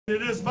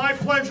It is my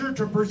pleasure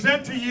to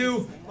present to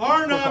you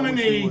our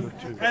nominee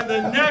and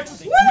the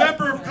next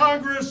member of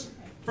Congress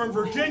from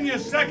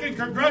Virginia's 2nd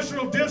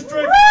Congressional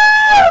District,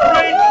 a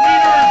great leader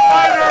and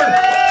fighter,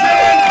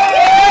 Jen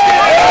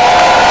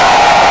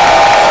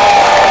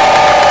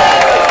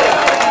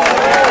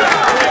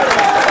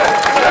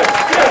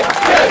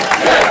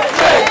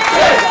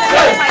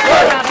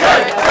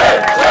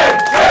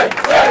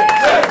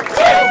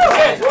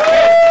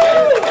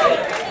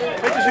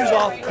Take your shoes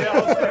off.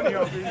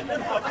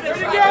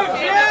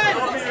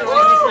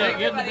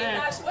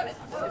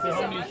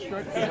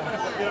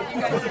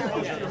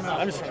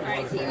 You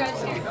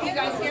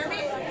guys hear me?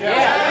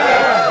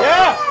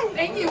 Yeah.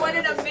 Thank you. What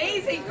an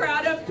amazing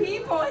crowd of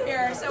people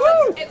here. So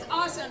it's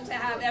awesome to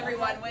have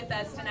everyone with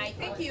us tonight.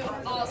 Thank you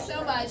all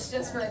so much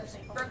just for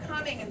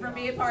coming and for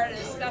being a part of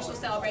this special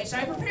celebration.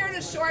 I prepared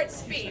a short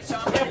speech, so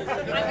I'm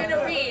going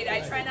to read.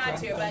 I try not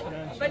to,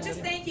 but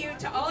just thank you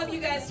to all of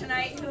you guys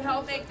tonight who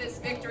helped make this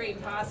victory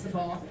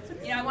possible.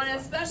 You know, I want to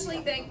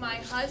especially thank my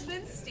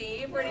husband,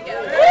 Steve. We're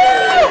together.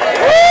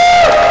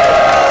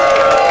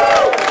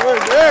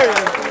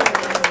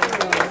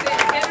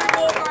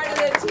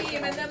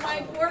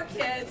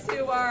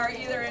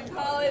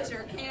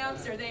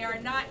 Or they are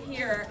not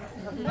here,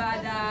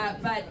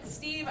 but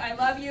Steve, I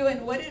love you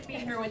and wouldn't be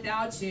here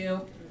without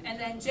you. And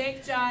then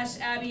Jake, Josh,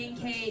 Abby, and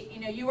Kate, you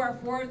know, you are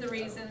 4 of the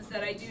reasons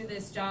that I do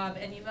this job,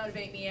 and you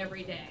motivate me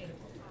every day.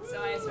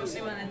 So I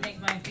especially want to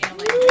thank my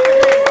family.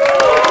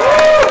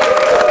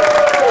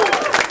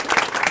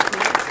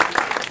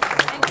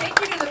 And thank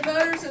you to the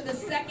voters of the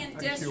 2nd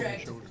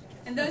District.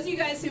 And those of you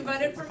guys who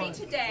voted for me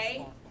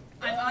today,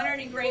 I'm honored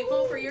and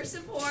grateful for your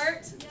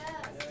support.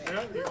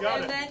 Yeah, you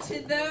got and then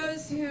to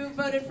those who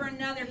voted for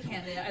another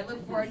candidate, I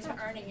look forward to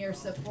earning your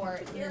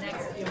support in the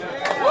next few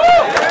months.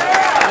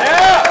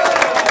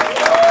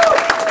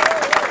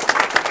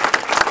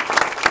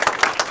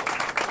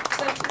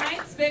 So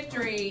tonight's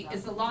victory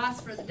is a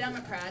loss for the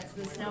Democrats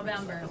this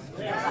November.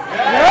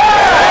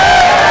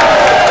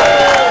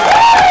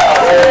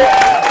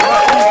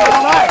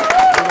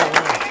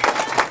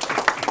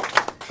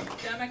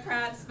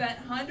 Democrats spent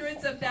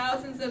hundreds of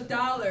thousands of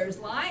dollars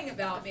lying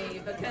about me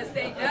because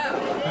they know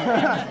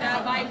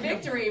that my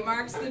victory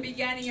marks the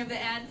beginning of the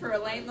end for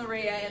Elaine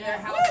Luria and their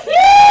House.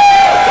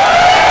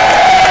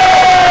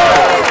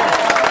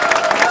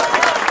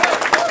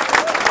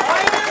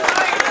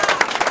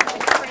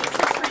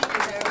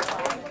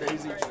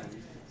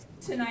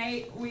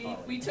 Tonight,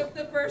 we took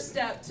the first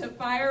step to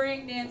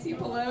firing Nancy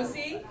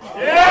Pelosi.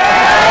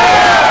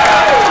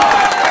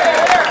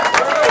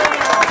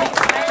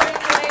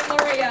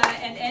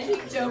 And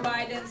ending Joe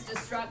Biden's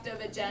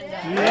destructive agenda.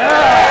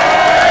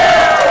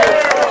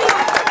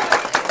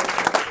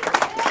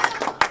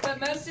 But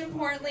most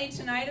importantly,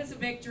 tonight is a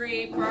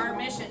victory for our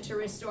mission to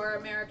restore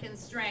American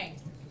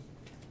strength.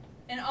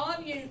 And all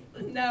of you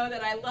know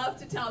that I love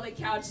to tell the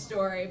couch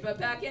story, but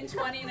back in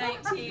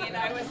 2019,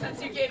 I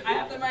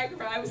have the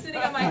microphone, I was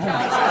sitting on my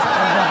couch.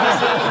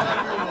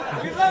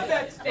 We love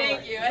that story.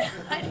 Thank you.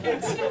 I do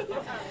too.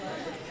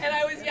 And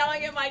I was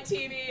yelling at my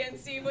TV, and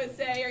Steve would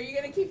say, "Are you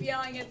going to keep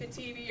yelling at the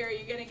TV, or are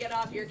you going to get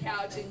off your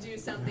couch and do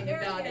something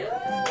about it?" So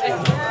we did.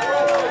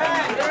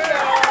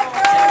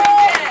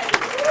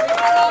 We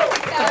got off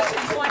the couch in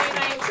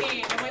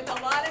 2019, and with a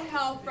lot of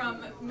help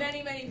from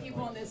many, many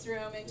people in this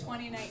room in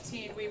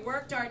 2019, we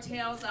worked our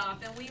tails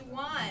off, and we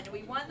won.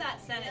 We won that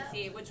Senate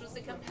seat, which was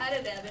a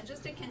competitive and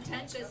just a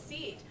contentious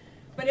seat.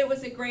 But it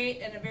was a great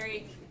and a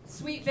very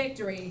sweet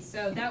victory.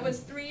 So that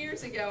was 3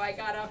 years ago I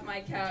got off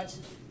my couch.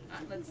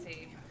 Let's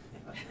see.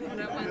 Hold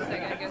on 1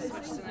 second, I gotta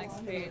switch to the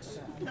next page.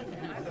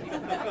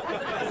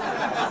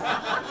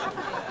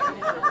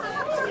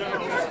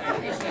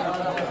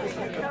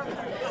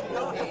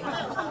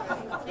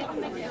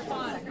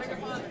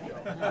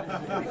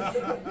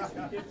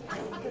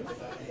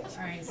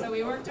 Alright, so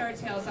we worked our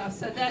tails off.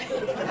 So that you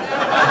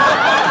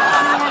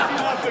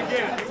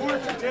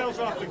worked your tails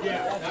off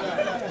again.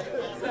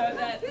 So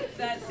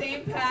that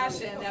same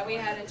passion that we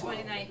had in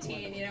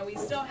 2019, you know, we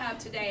still have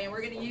today, and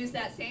we're going to use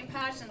that same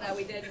passion that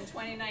we did in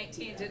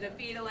 2019 to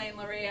defeat Elaine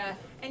Luria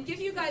and give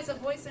you guys a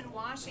voice in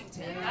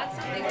Washington. That's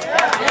something.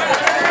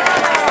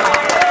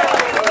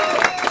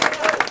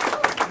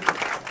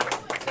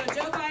 So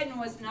Joe Biden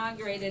was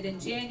inaugurated in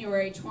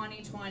January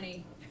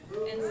 2020,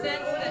 and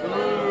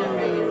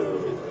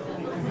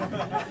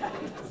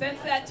since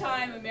that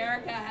time,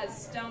 America has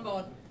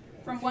stumbled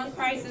from one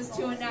crisis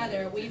to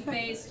another. We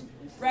faced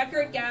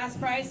record gas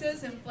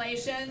prices,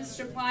 inflation,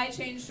 supply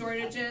chain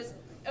shortages,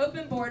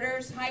 open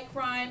borders, high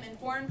crime, and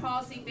foreign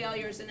policy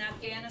failures in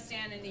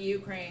Afghanistan and the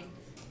Ukraine.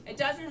 It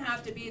doesn't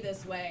have to be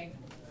this way.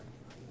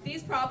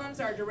 These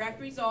problems are a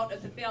direct result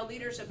of the failed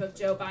leadership of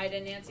Joe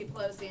Biden, Nancy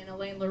Pelosi, and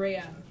Elaine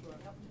Luria.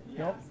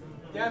 No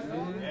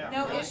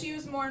issue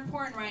is more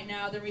important right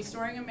now than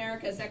restoring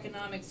America's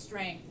economic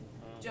strength.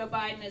 Joe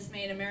Biden has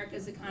made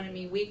America's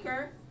economy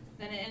weaker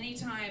than at any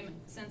time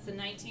since the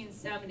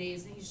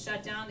 1970s. He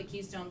shut down the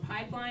Keystone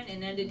Pipeline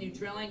and ended new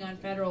drilling on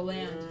federal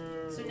land.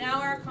 So now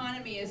our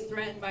economy is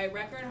threatened by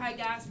record high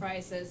gas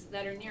prices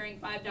that are nearing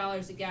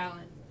 $5 a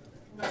gallon.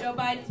 Joe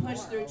Biden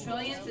pushed through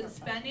trillions in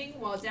spending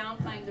while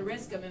downplaying the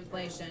risk of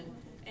inflation.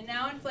 And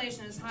now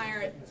inflation is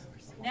higher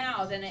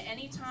now than at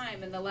any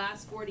time in the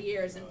last 40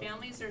 years, and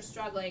families are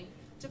struggling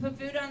to put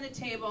food on the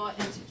table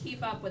and to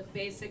keep up with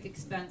basic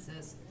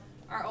expenses.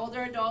 Our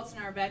older adults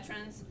and our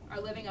veterans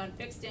are living on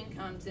fixed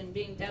incomes and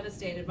being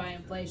devastated by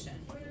inflation.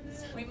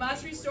 We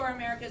must restore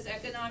America's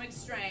economic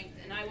strength,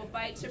 and I will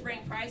fight to bring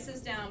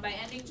prices down by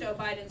ending Joe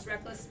Biden's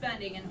reckless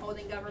spending and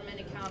holding government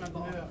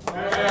accountable.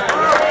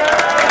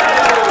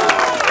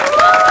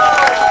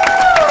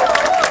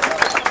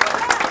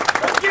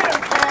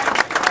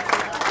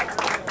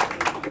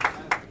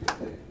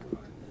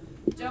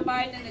 Joe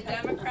Biden and the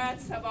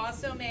Democrats have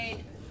also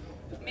made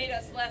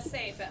us less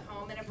safe at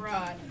home and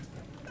abroad.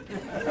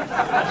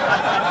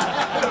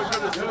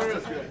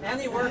 And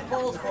they work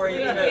polls for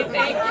you.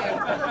 Thank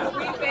you.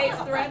 We face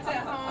threats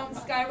at home,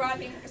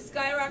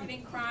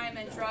 skyrocketing crime,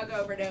 and drug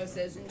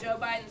overdoses. And Joe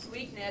Biden's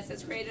weakness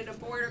has created a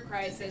border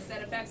crisis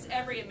that affects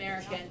every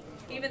American,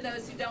 even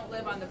those who don't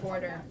live on the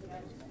border.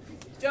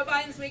 Joe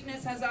Biden's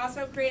weakness has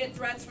also created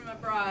threats from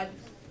abroad.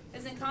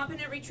 His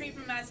incompetent retreat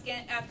from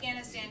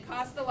Afghanistan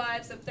cost the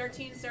lives of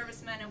 13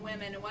 servicemen and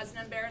women and was an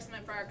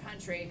embarrassment for our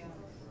country.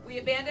 We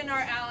abandoned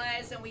our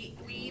allies, and we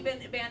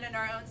even abandoned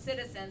our own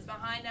citizens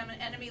behind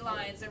enemy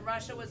lines, and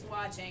Russia was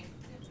watching.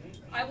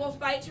 I will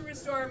fight to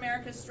restore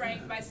America's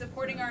strength by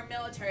supporting our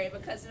military,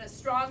 because a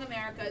strong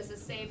America is a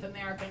safe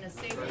America and a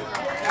safe world.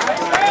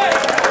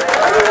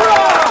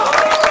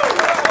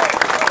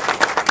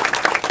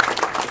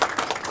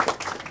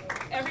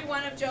 Every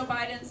one of Joe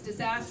Biden's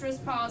disastrous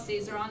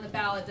policies are on the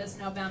ballot this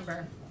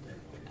November.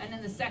 And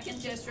in the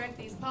 2nd District,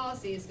 these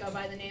policies go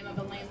by the name of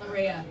Elaine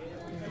Luria.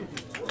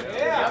 Give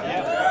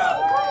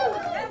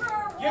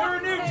her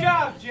a new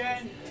job,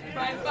 Jen.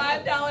 From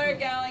 $5 a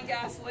gallon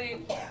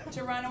gasoline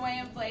to runaway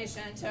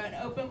inflation to an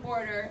open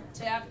border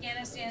to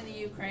Afghanistan and the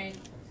Ukraine,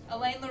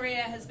 Elaine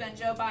Luria has been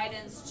Joe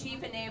Biden's chief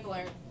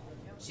enabler.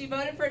 She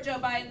voted for Joe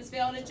Biden's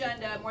failed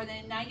agenda more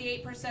than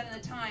 98% of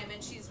the time,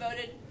 and she's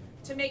voted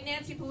to make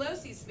Nancy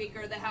Pelosi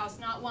Speaker of the House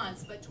not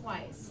once, but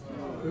twice.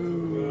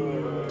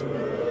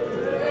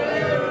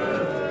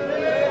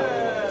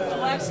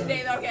 Election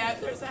day, okay,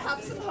 there's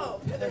some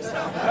hope. There's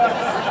hope.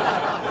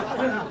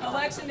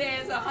 Election day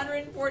is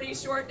 140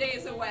 short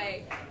days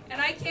away,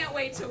 and I can't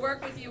wait to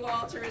work with you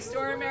all to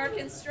restore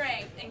American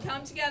strength and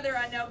come together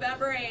on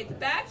November 8th,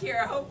 back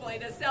here, hopefully,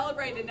 to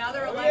celebrate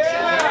another election.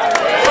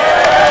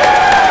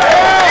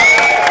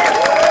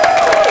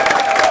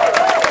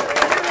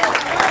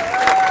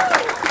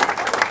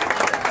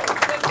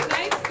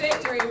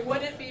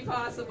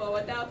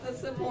 Without the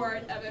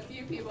support of a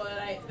few people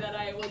that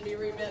I would be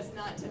remiss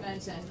not to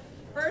mention.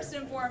 First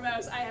and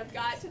foremost, I have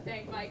got to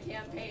thank my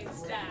campaign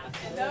staff,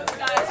 and those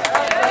guys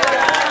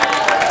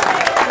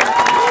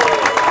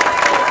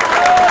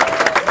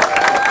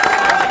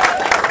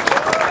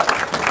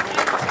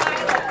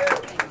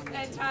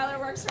and Tyler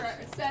works for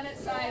Senate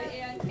side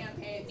and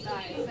campaign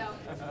side. So,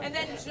 and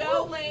then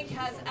Joe Link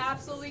has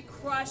absolutely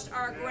crushed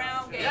our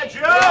ground game. Yeah,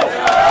 Joe!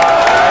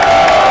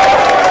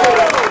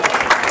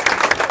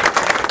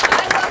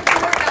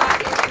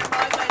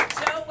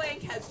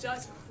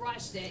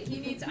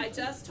 I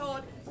just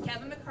told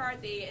Kevin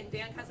McCarthy and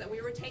Dan Cuss that we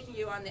were taking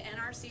you on the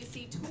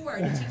NRCC tour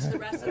to teach the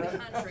rest of the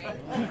country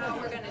how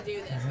we're going to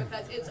do this,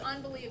 because it's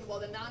unbelievable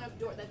the amount of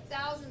the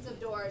thousands of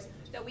doors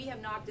that we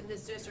have knocked in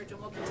this district and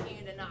will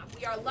continue to knock.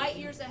 We are light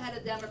years ahead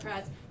of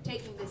Democrats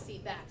taking this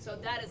seat back. So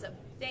that is a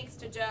thanks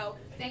to Joe,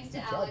 thanks to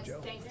Alex,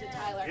 thanks to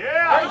Tyler.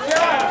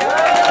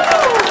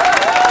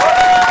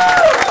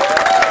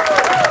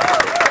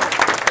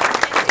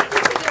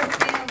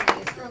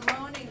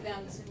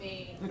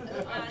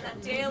 On a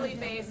daily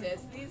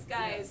basis. These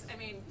guys, I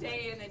mean,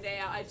 day in and day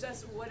out, I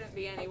just wouldn't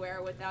be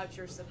anywhere without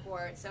your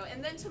support. So,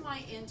 and then to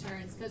my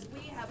interns, because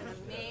we have an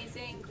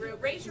amazing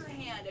group. Raise your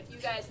hand if you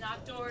guys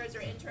knock doors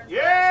or interns.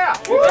 Yeah!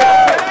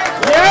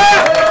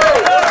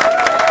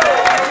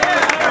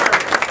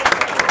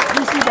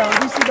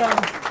 VC down.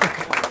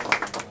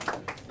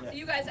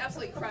 You guys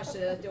absolutely crushed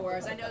it at the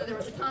doors. I know that there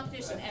was a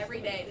competition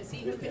every day to see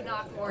who could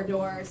knock more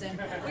doors, and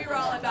we were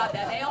all about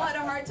that. They all had a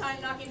hard time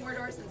knocking more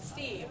doors than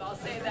Steve, I'll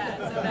say that.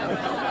 So that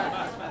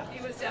was,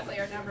 he was definitely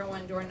our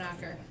 #1 door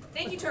knocker.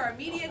 Thank you to our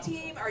media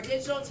team, our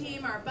digital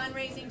team, our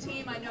fundraising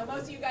team. I know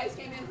most of you guys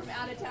came in from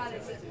out of town.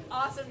 It's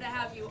awesome to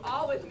have you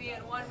all with me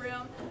in one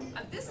room.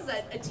 This is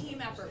a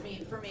team effort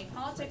for me.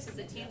 Politics is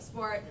a team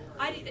sport.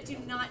 I do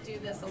not do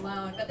this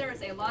alone, but there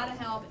is a lot of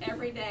help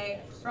every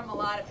day from a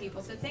lot of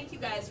people. So thank you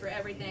guys for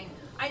everything.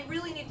 I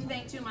really need to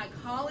thank two of my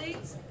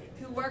colleagues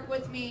who work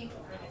with me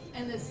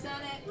in the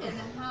Senate and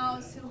the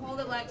House, who hold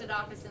elected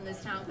office in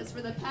this town, because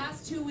for the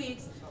past 2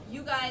 weeks,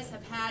 you guys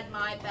have had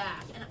my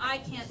back, and I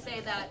can't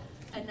say that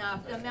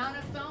enough. The amount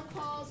of phone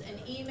calls and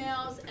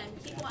emails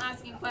and people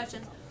asking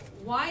questions,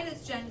 Why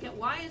is Jen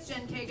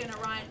Kiggans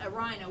a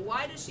rhino?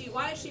 Why is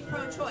she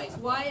pro-choice?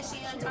 Why is she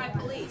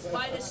anti-police?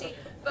 Why does she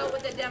vote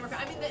with the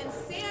Democrat? I mean, the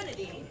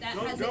insanity that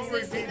has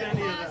existed in the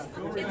past.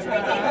 It's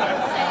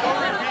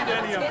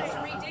ridiculous. It's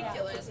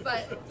ridiculous.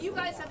 But you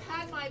guys have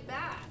had my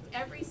back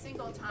every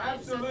single time.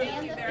 Absolutely. So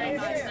thank you very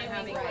much for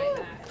having my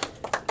back.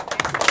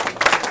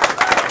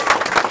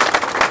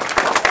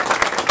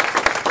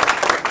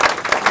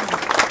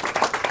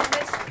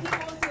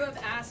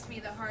 Me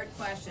the hard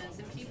questions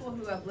and people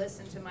who have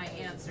listened to my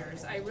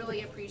answers. I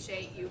really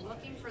appreciate you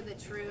looking for the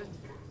truth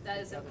that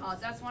is in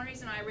politics. That's one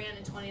reason I ran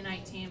in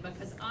 2019,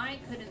 because I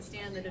couldn't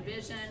stand the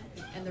division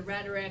and the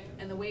rhetoric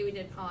and the way we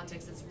did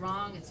politics. It's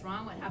wrong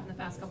what happened the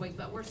past couple weeks,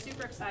 but we're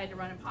super excited to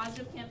run a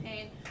positive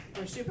campaign.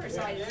 We're super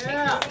excited to take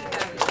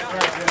this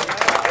feedback.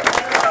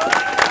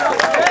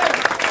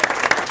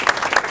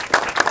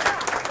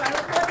 So I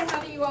look forward to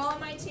having you all on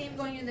my team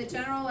going into the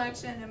general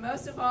election, and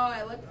most of all,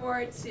 I look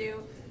forward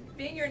to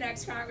being your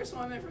next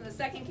Congresswoman from the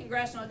 2nd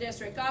Congressional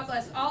District. God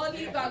bless all of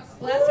you. God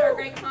bless our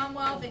great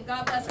Commonwealth, and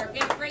God bless our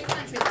great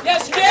country.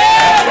 Yes,